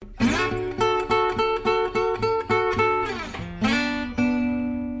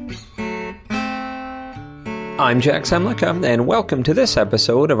I'm Jack Semlicka, and welcome to this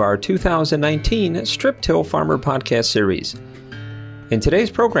episode of our 2019 Strip Till Farmer podcast series. In today's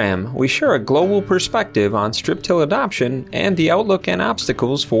program, we share a global perspective on strip till adoption and the outlook and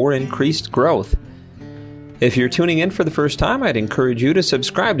obstacles for increased growth. If you're tuning in for the first time, I'd encourage you to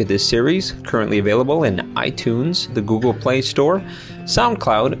subscribe to this series, currently available in iTunes, the Google Play Store,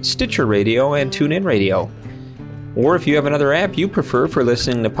 SoundCloud, Stitcher Radio, and TuneIn Radio. Or if you have another app you prefer for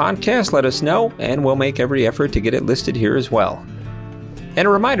listening to podcasts, let us know, and we'll make every effort to get it listed here as well. And a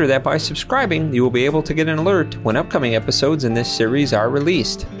reminder that by subscribing, you will be able to get an alert when upcoming episodes in this series are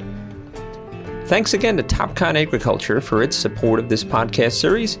released. Thanks again to Topcon Agriculture for its support of this podcast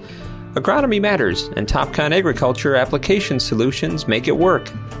series. Agronomy matters, and Topcon Agriculture application solutions make it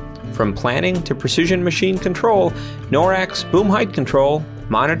work. From planning to precision machine control, NORAX, boom height control,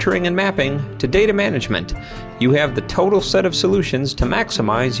 monitoring and mapping, to data management, you have the total set of solutions to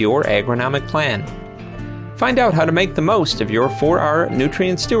maximize your agronomic plan. Find out how to make the most of your 4R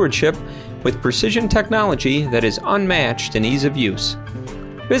nutrient stewardship with precision technology that is unmatched in ease of use.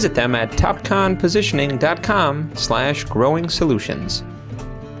 Visit them at topconpositioning.com/growing solutions.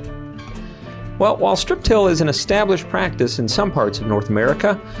 Well, while strip till is an established practice in some parts of North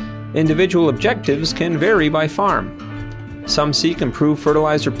America, individual objectives can vary by farm. Some seek improved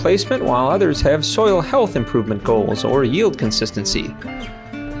fertilizer placement, while others have soil health improvement goals or yield consistency.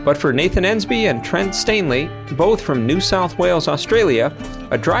 But for Nathan Ensby and Trent Stanley, both from New South Wales, Australia,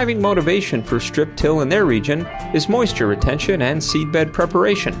 a driving motivation for strip till in their region is moisture retention and seedbed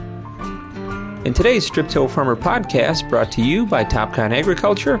preparation. In today's Strip Till Farmer podcast, brought to you by Topcon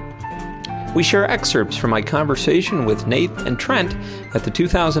Agriculture, we share excerpts from my conversation with Nate and Trent at the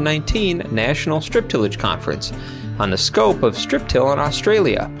 2019 National Strip Tillage Conference on the scope of strip till in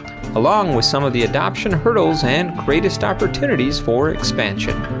Australia, along with some of the adoption hurdles and greatest opportunities for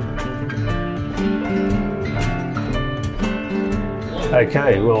expansion.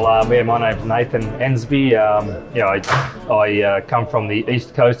 Okay, well, my name's Nathan Ensby. I come from the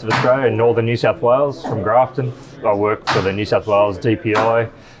east coast of Australia, in northern New South Wales, from Grafton. I work for the New South Wales DPI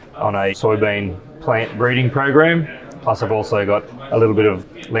on a soybean plant breeding program. Plus I've also got a little bit of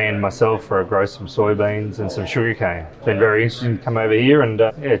land myself where I grow some soybeans and some sugarcane. It's been very interesting to come over here and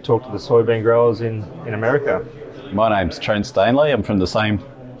talk to the soybean growers in America. My name's Trent Stanley. I'm from the same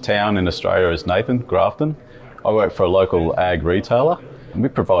town in Australia as Nathan, Grafton. I work for a local ag retailer. We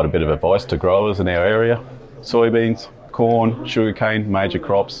provide a bit of advice to growers in our area. Soybeans, corn, sugarcane, major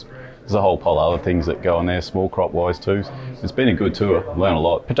crops. There's a whole pile of other things that go on there, small crop wise too. It's been a good tour, learn a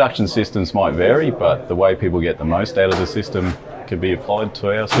lot. Production systems might vary, but the way people get the most out of the system can be applied to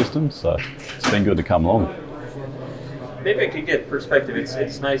our system, so it's been good to come along. Maybe I could get perspective.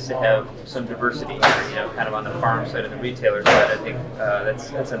 It's nice to have some diversity here, kind of on the farm side and the retailer side. I think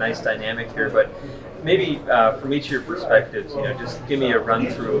that's a nice dynamic here, but maybe from each of your perspectives, just give me a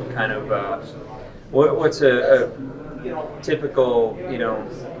run through of kind of what's a typical,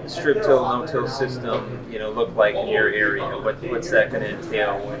 strip till, no-till system, look like in your area? What's that going to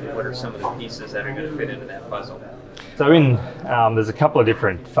entail? What are some of the pieces that are going to fit into that puzzle? So there's a couple of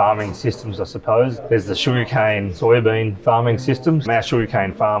different farming systems, I suppose. There's the sugarcane, soybean farming systems. Our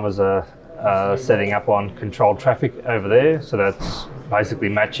sugarcane farmers are setting up on controlled traffic over there. So that's basically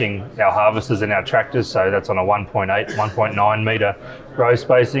matching our harvesters and our tractors. So that's on a 1.8, 1.9 metre row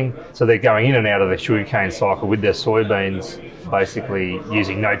spacing. So they're going in and out of the sugarcane cycle with their soybeans, basically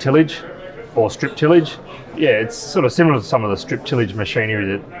using no tillage or strip tillage. Yeah, it's sort of similar to some of the strip tillage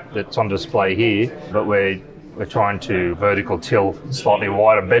machinery that's on display here, but we're trying to vertical till slightly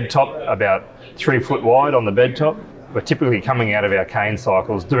wider bed top, about 3 foot wide on the bed top. We're typically coming out of our cane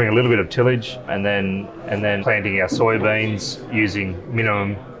cycles, doing a little bit of tillage, and then planting our soybeans using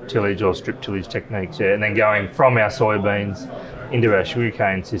minimum tillage or strip tillage techniques, and then going from our soybeans into our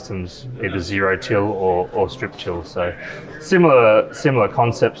sugarcane systems, either zero till or strip till. So similar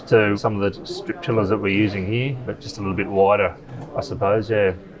concepts to some of the strip tillers that we're using here, but just a little bit wider, I suppose,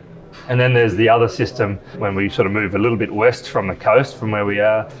 yeah. And then there's the other system when we sort of move a little bit west from the coast, from where we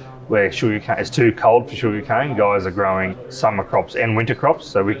are, where sugarcane is too cold for sugarcane. Guys are growing summer crops and winter crops,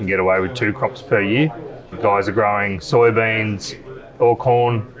 so we can get away with 2 crops per year. Guys are growing soybeans or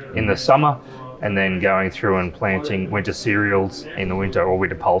corn in the summer, and then going through and planting winter cereals in the winter, or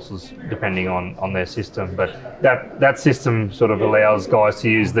winter pulses, depending on their system. But that system sort of allows guys to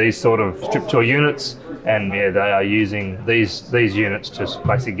use these sort of strip till units, and they are using these units to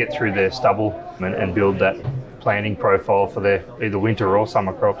basically get through their stubble and build that planting profile for their either winter or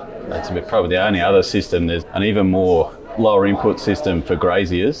summer crops. That's probably the only other system. There's an even more lower input system for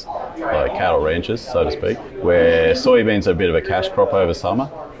graziers, like cattle ranchers, so to speak, where soybeans are a bit of a cash crop over summer,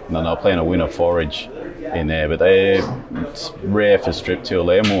 and then they'll plant a winter forage in there, but it's rare for strip till.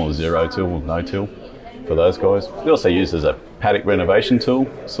 They're more zero till, no till for those guys. We also use as a paddock renovation tool,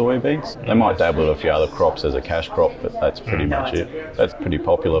 soybeans. They might dabble with a few other crops as a cash crop, but that's pretty much it. That's a pretty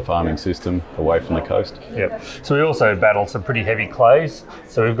popular farming system away from the coast. Yep. So we also battle some pretty heavy clays.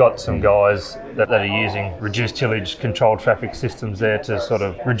 So we've got some guys that are using reduced tillage controlled traffic systems there to sort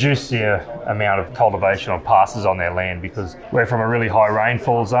of reduce the amount of cultivation or passes on their land, because we're from a really high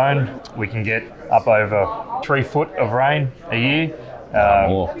rainfall zone. We can get up over 3 foot of rain a year.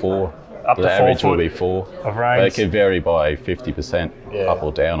 More, 4. Up to the 4 average foot will be 4 of rain. But it can vary by 50% up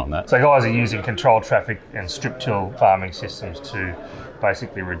or down on that. So guys are using controlled traffic and strip till farming systems to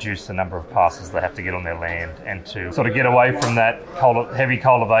basically reduce the number of passes they have to get on their land, and to sort of get away from that heavy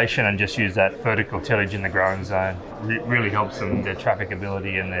cultivation and just use that vertical tillage in the growing zone. Really helps them, their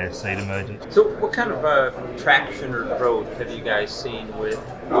trafficability and their seed emergence. So what kind of traction or growth have you guys seen with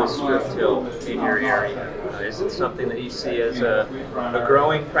strip till in your area? Is it something that you see as a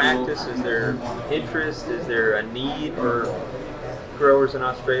growing practice? Is there interest? Is there a need for growers in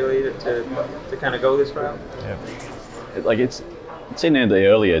Australia to kind of go this route? Yeah. Like it's in the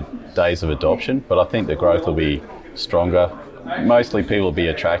earlier days of adoption, but I think the growth will be stronger. Mostly people will be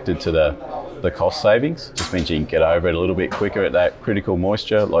attracted to the cost savings. Just means you can get over it a little bit quicker at that critical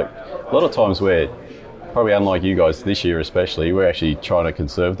moisture. Like a lot of times we're probably, unlike you guys this year especially, we're actually trying to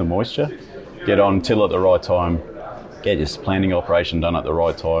conserve the moisture. Get on till at the right time, get your planting operation done at the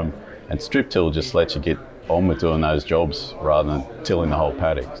right time, and strip till just lets you get on with doing those jobs rather than tilling the whole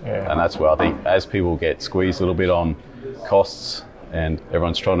paddock. Yeah. And that's where I think as people get squeezed a little bit on costs and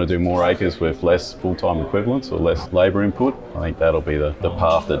everyone's trying to do more acres with less full-time equivalents or less labour input, I think that'll be the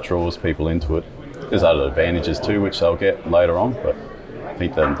path that draws people into it. There's other advantages too, which they'll get later on, but I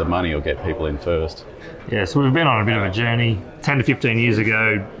think the money will get people in first. Yeah, so we've been on a bit of a journey. 10 to 15 years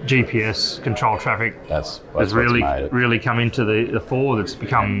ago, GPS controlled traffic has really come into the fore. It's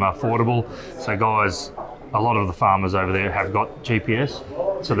become affordable. So guys, a lot of the farmers over there have got GPS.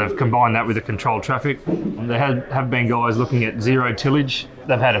 So they've combined that with the controlled traffic. There have been guys looking at zero tillage.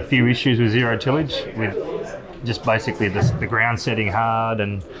 They've had a few issues with zero tillage, with just basically the ground setting hard,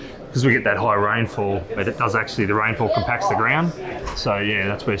 and because we get that high rainfall, but it does actually, the rainfall compacts the ground. So yeah,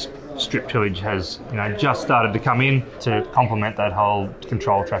 that's where strip tillage has just started to come in to complement that whole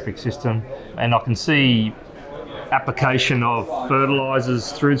controlled traffic system. And I can see application of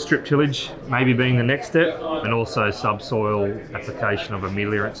fertilisers through strip tillage maybe being the next step, and also subsoil application of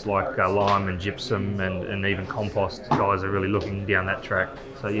ameliorants like lime and gypsum and even compost. Guys are really looking down that track.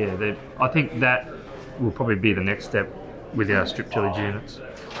 So yeah, I think that will probably be the next step with our strip tillage units.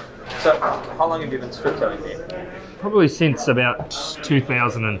 So how long have you been strip tilling? Probably since about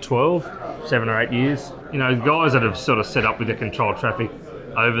 2012, 7 or 8 years. Guys that have sort of set up with the controlled traffic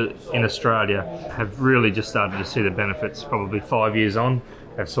over in Australia have really just started to see the benefits probably 5 years on,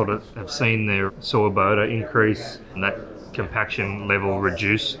 have seen their soil biota increase and that compaction level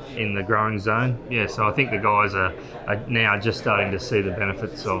reduce in the growing zone. Yeah, so I think the guys are now just starting to see the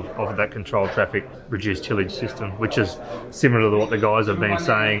benefits of that controlled traffic reduced tillage system, which is similar to what the guys have been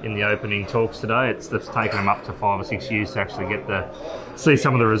saying in the opening talks today. It's taken them up to 5 or 6 years to actually see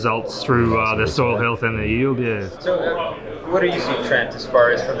some of the results through their soil health and their yield. Yeah. So what are you seeing, Trent, as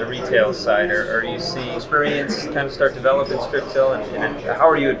far as from the retail side, or you see experience kind of start developing strip till, and how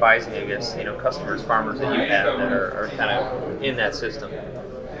are you advising, I guess, customers, farmers that you have that are kind of in that system?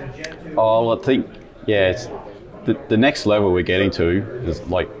 I think, it's the next level we're getting to is,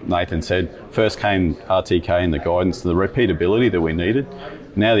 like Nathan said, first came RTK and the guidance, the repeatability that we needed.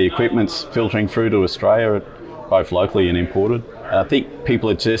 Now the equipment's filtering through to Australia, both locally and imported. And I think people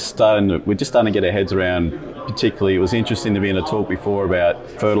are we're just starting to get our heads around. Particularly, it was interesting to be in a talk before about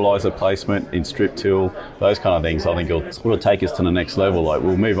fertiliser placement in strip till, those kind of things. I think it'll sort of take us to the next level. Like,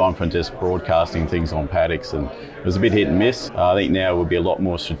 we'll move on from just broadcasting things on paddocks, and it was a bit hit and miss. I think now we'll be a lot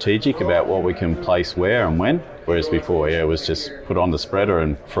more strategic about what we can place where and when, whereas before, it was just put on the spreader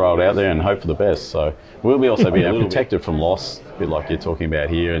and throw it out there and hope for the best. So we'll also be a little protected from loss, a bit like you're talking about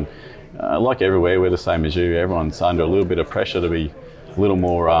here. And like everywhere, we're the same as you. Everyone's under a little bit of pressure to be a little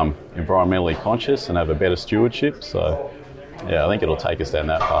more environmentally conscious and have a better stewardship. So I think it'll take us down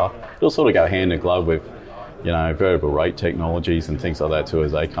that path. It'll sort of go hand in glove with variable rate technologies and things like that too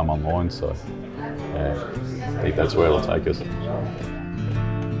as they come online. So I think that's where it'll take us.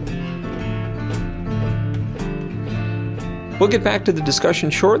 We'll get back to the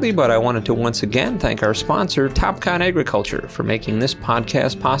discussion shortly, but I wanted to once again thank our sponsor, Topcon Agriculture, for making this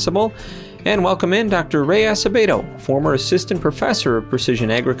podcast possible, and welcome in Dr. Ray Acevedo, former assistant professor of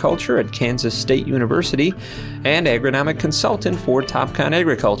precision agriculture at Kansas State University and agronomic consultant for Topcon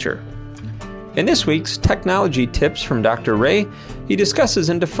Agriculture. In this week's Technology Tips from Dr. Ray, he discusses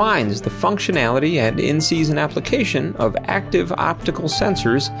and defines the functionality and in-season application of active optical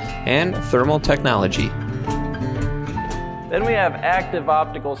sensors and thermal technology. Then we have active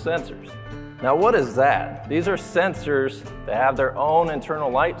optical sensors. Now what is that? These are sensors that have their own internal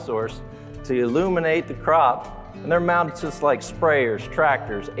light source to illuminate the crop, and they're mounted just like sprayers,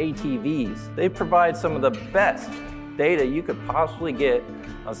 tractors, ATVs. They provide some of the best data you could possibly get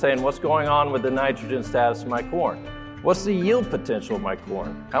on saying what's going on with the nitrogen status of my corn. What's the yield potential of my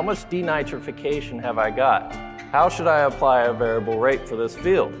corn? How much denitrification have I got? How should I apply a variable rate for this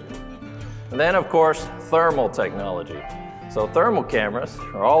field? And then of course, thermal technology. So thermal cameras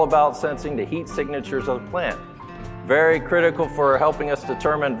are all about sensing the heat signatures of the plant. Very critical for helping us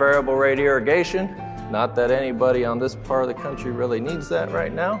determine variable rate irrigation. Not that anybody on this part of the country really needs that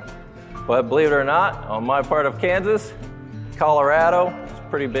right now. But believe it or not, on my part of Kansas, Colorado, it's a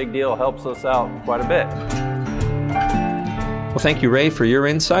pretty big deal, helps us out quite a bit. Well, thank you, Ray, for your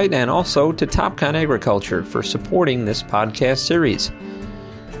insight, and also to Topcon Agriculture for supporting this podcast series.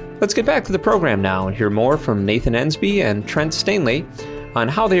 Let's get back to the program now and hear more from Nathan Ensby and Trent Stanley on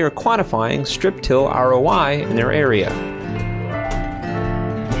how they are quantifying strip till ROI in their area.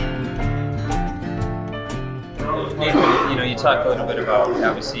 Nathan, you talked a little bit about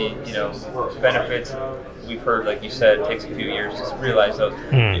obviously, benefits. We've heard, like you said, it takes a few years to realize those.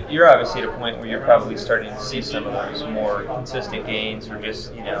 You're obviously at a point where you're probably starting to see some of those more consistent gains, or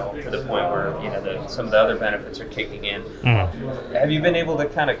just, to the point where, some of the other benefits are kicking in. Have you been able to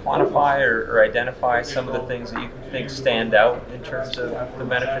kind of quantify or identify some of the things that you think stand out in terms of the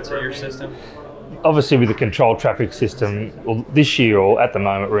benefits of your system? Obviously, with the controlled traffic system, this year, or at the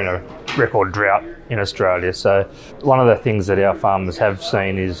moment, we're in a record drought in Australia. So one of the things that our farmers have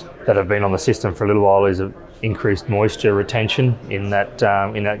seen is that have been on the system for a little while is increased moisture retention in that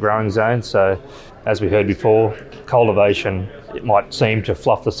growing zone. So as we heard before, cultivation, it might seem to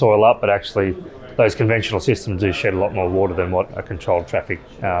fluff the soil up, but actually those conventional systems do shed a lot more water than what a controlled traffic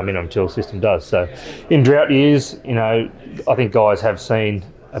minimum till system does. So in drought years, I think guys have seen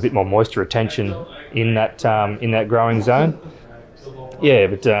a bit more moisture retention in that growing zone. Yeah,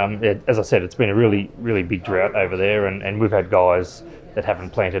 but as I said, it's been a really, really big drought over there, and we've had guys that haven't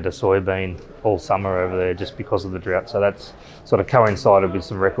planted a soybean all summer over there just because of the drought. So that's sort of coincided with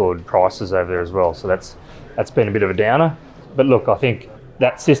some record prices over there as well. So that's been a bit of a downer. But look, I think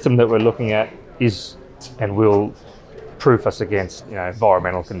that system that we're looking at is and will proof us against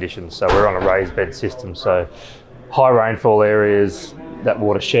environmental conditions. So we're on a raised bed system, so high rainfall areas, that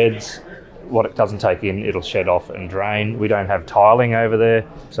water sheds. What it doesn't take in, it'll shed off and drain. We don't have tiling over there,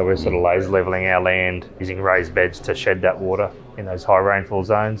 so we're sort of laser levelling our land using raised beds to shed that water in those high rainfall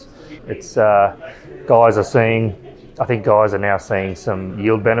zones. It's guys are now seeing some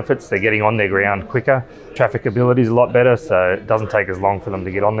yield benefits. They're getting on their ground quicker. Trafficability is a lot better, so it doesn't take as long for them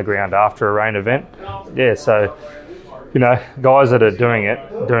to get on the ground after a rain event. Yeah, so guys that are doing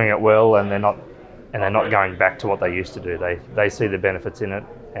it well, and they're not going back to what they used to do. They see the benefits in it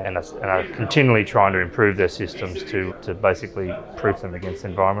and are continually trying to improve their systems to basically proof them against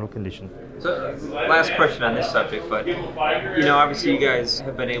environmental conditions. So, last question on this subject, but obviously you guys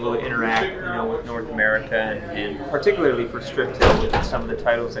have been able to interact, with North America, and particularly for strip till with some of the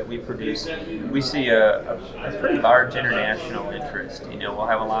titles that we produce, we see a pretty large international interest. We'll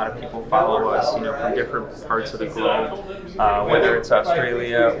have a lot of people follow us, from different parts of the globe, whether it's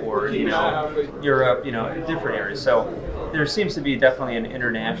Australia or Europe, different areas. So there seems to be definitely an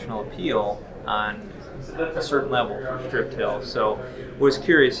international appeal on a certain level for strip till. So was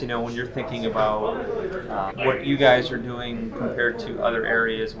curious, when you're thinking about what you guys are doing compared to other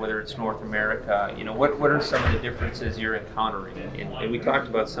areas, whether it's North America, what are some of the differences you're encountering? And we talked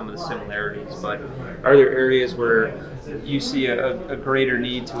about some of the similarities, but are there areas where you see a greater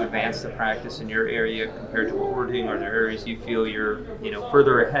need to advance the practice in your area compared to what we're doing? Are there areas you feel you're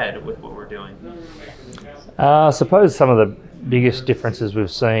further ahead with what we're doing? I suppose some of the biggest differences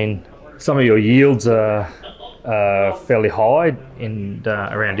we've seen, some of your yields are fairly high in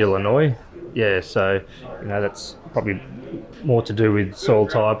around Illinois. Yeah, so that's probably more to do with soil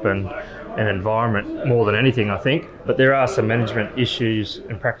type and environment more than anything, I think. But there are some management issues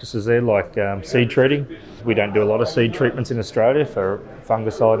and practices there, like seed treating. We don't do a lot of seed treatments in Australia for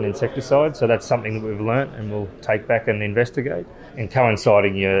fungicide and insecticide, so that's something that we've learnt and we'll take back and investigate. And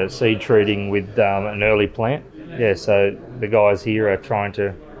coinciding your seed treating with an early plant. Yeah, so the guys here are trying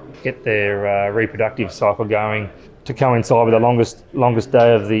to get their reproductive cycle going to coincide with the longest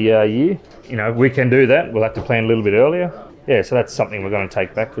day of the year. We can do that. We'll have to plan a little bit earlier. Yeah, so that's something we're going to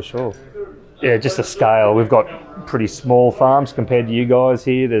take back for sure. Yeah, just the scale. We've got pretty small farms compared to you guys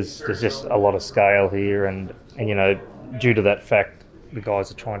here. There's just a lot of scale here, and due to that fact, the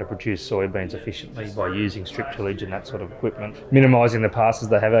guys are trying to produce soybeans efficiently by using strip tillage and that sort of equipment, minimising the passes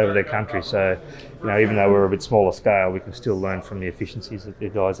they have over their country. So, even though we're a bit smaller scale, we can still learn from the efficiencies that the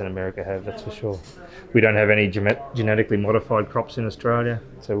guys in America have, that's for sure. We don't have any genetically modified crops in Australia,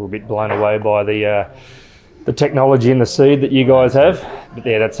 so we're a bit blown away by the technology in the seed that you guys have. But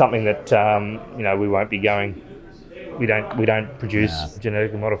yeah, that's something that, we won't be going. We don't produce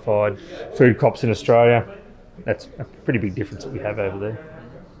genetically modified food crops in Australia. That's a pretty big difference that we have over there.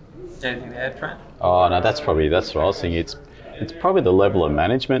 Anything to add, Trent? Oh no, that's what I was thinking. It's probably the level of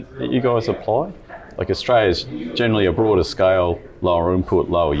management that you guys apply. Like Australia's generally a broader scale, lower input,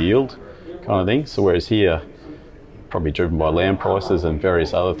 lower yield kind of thing. So whereas here, probably driven by land prices and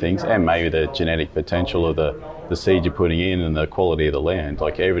various other things, and maybe the genetic potential of the seed you're putting in and the quality of the land.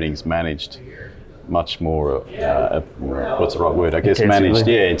 Like everything's managed much more, what's the right word? I guess managed,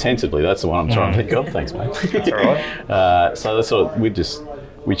 intensively. That's the one I'm trying to think of. Thanks, mate. That's all right. So that's sort of,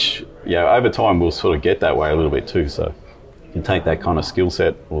 over time we'll sort of get that way a little bit too. So you can take that kind of skill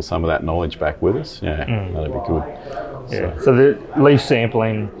set or some of that knowledge back with us. Yeah, that'd be good. Yeah. So the leaf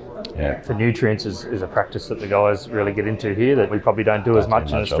sampling for nutrients is a practice that the guys really get into here that we probably don't do as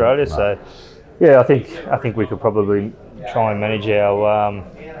much in Australia. So yeah, I think we could probably try and manage our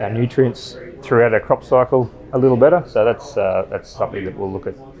nutrients throughout our crop cycle a little better. So that's something that we'll look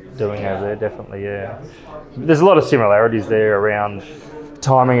at doing over there, definitely. Yeah, there's a lot of similarities there around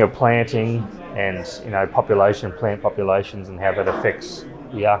timing of planting and plant populations and how that affects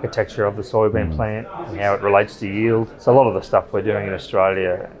the architecture of the soybean plant and how it relates to yield. So a lot of the stuff we're doing in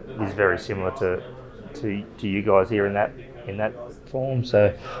Australia is very similar to you guys here in that form.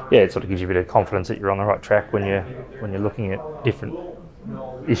 So yeah, it sort of gives you a bit of confidence that you're on the right track when you're looking at different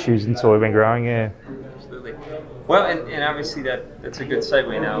issues in soybean growing. Yeah, absolutely. Well, and obviously that's a good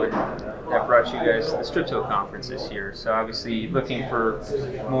segue now, and that brought you guys to the Strip Till Conference this year. So obviously looking for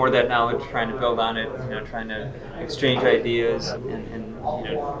more of that knowledge, trying to build on it, trying to exchange ideas and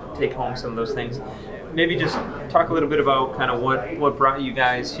take home some of those things. Maybe just talk a little bit about kind of what brought you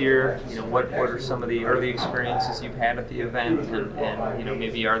guys here. What are some of the early experiences you've had at the event, and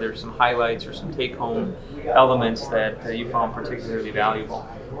maybe are there some highlights or some take-home elements that you found particularly valuable?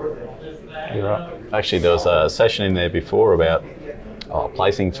 You're right. Actually, there was a session in there before about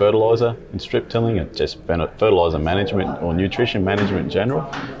placing fertiliser in strip tilling and just fertiliser management or nutrition management in general.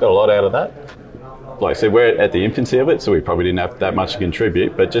 Got a lot out of that. Like I said, we're at the infancy of it, so we probably didn't have that much to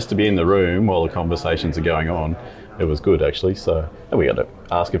contribute, but just to be in the room while the conversations are going on, it was good actually. So and we got to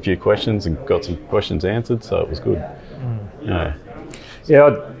ask a few questions and got some questions answered, so it was good. Yeah,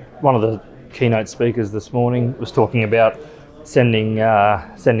 one of the keynote speakers this morning was talking about sending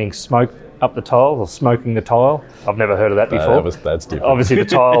smoke up the tile, or smoking the tile. I've never heard of that before. That's different. Obviously the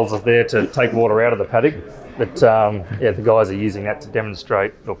tiles are there to take water out of the paddock, but the guys are using that to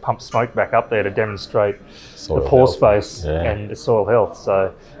demonstrate, or pump smoke back up there to demonstrate the pore space and the soil health.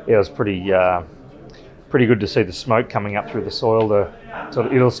 So it was pretty good to see the smoke coming up through the soil to sort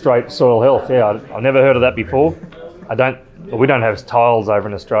of illustrate soil health. Yeah, I've never heard of that before. We don't have tiles over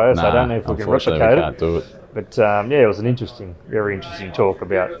in Australia, so I don't know if we can replicate it. Can't do it. But it was an very interesting talk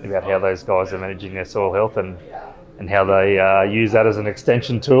about how those guys are managing their soil health and how they use that as an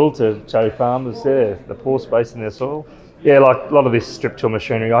extension tool to show farmers the pore space in their soil. Yeah, like a lot of this strip till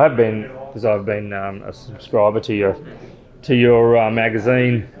machinery. I've been a subscriber to your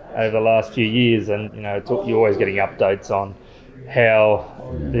magazine over the last few years, and you're always getting updates on how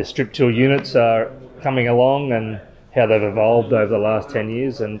the strip till units are coming along and how they've evolved over the last 10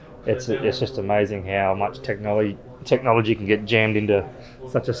 years, and it's just amazing how much technology can get jammed into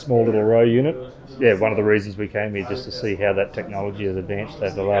such a small little row unit. Yeah, one of the reasons we came here just to see how that technology has advanced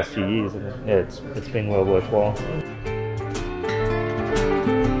over the last few years, and it's been well worthwhile.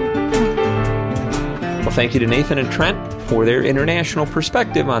 Well, thank you to Nathan and Trent for their international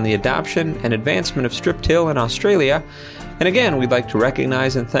perspective on the adoption and advancement of strip till in Australia. And again, we'd like to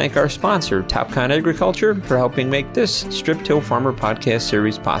recognize and thank our sponsor, Topcon Agriculture, for helping make this Strip Till Farmer podcast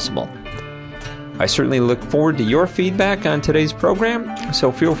series possible. I certainly look forward to your feedback on today's program,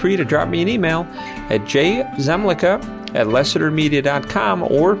 so feel free to drop me an email at jzemlicka@lessitermedia.com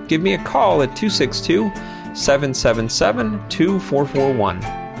or give me a call at 262-777-2441.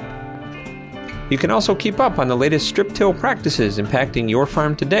 You can also keep up on the latest strip till practices impacting your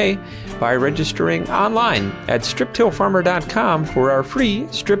farm today by registering online at striptillfarmer.com for our free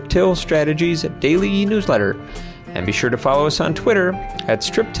Strip Till Strategies daily e-newsletter. And be sure to follow us on Twitter at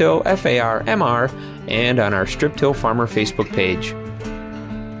StripTillFarmr and on our Strip Till Farmer Facebook page.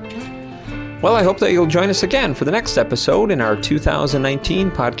 Well, I hope that you'll join us again for the next episode in our 2019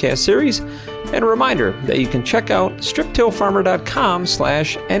 podcast series. And a reminder that you can check out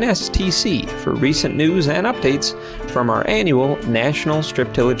striptillfarmer.com/NSTC for recent news and updates from our annual National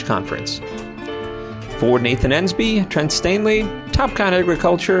Strip Tillage Conference. For Nathan Ensby, Trent Stanley, Topcon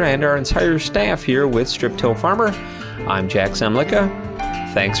Agriculture, and our entire staff here with Strip Till Farmer, I'm Jack Zemlicka.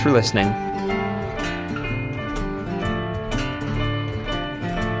 Thanks for listening.